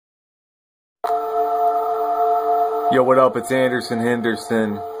Yo, what up? It's Anderson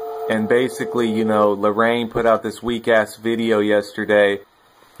Henderson. And basically, Lorraine put out this weak-ass video yesterday.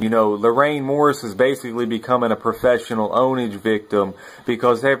 Lorraine Morris is basically becoming a professional ownage victim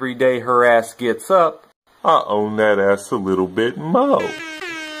because every day her ass gets up, I own that ass a little bit more.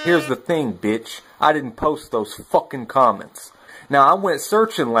 Here's the thing, bitch. I didn't post those fucking comments. Now, I went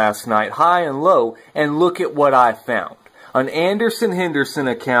searching last night, high and low, and look at what I found. An Anderson Henderson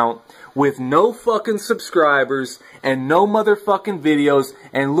account with no fucking subscribers and no motherfucking videos,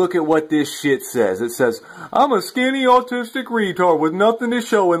 and look at what this shit says. It says, I'm a skinny autistic retard with nothing to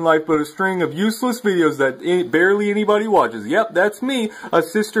show in life but a string of useless videos that barely anybody watches. Yep, that's me, a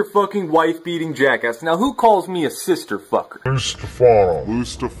sister fucking wife beating jackass. Now who calls me a sister fucker? Lou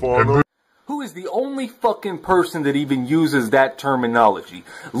Stefano. Who is the only fucking person that even uses that terminology?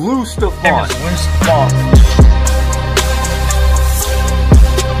 Lou Stefano.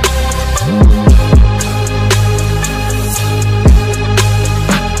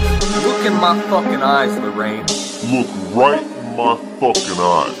 Look in my fucking eyes, Lorraine. Look right in my fucking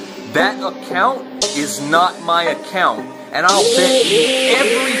eyes. That account is not my account, and I'll bet you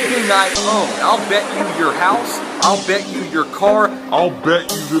everything I own. I'll bet you your house, I'll bet you your car, I'll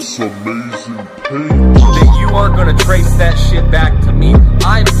bet you this amazing page that you are gonna trace that shit back to me.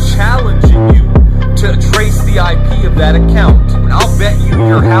 I'm challenging you to trace the IP of that account. And I'll bet you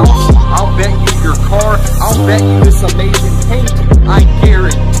your house, I'll bet you your car, I'll bet you this amazing painting. I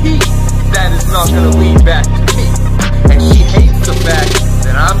guarantee that is not gonna lead back to me. And she hates the fact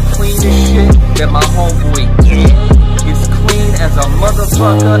that I'm clean as shit, that my homeboy is clean as a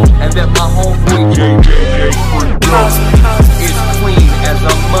motherfucker, and that my homeboy JJJ is clean as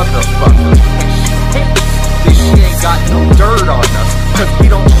a motherfucker. And she hates that she ain't got no dirt on us, cause we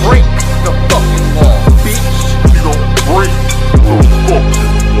don't break the fucking law, bitch. We don't break the fucking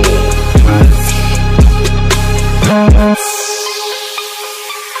law, bitch.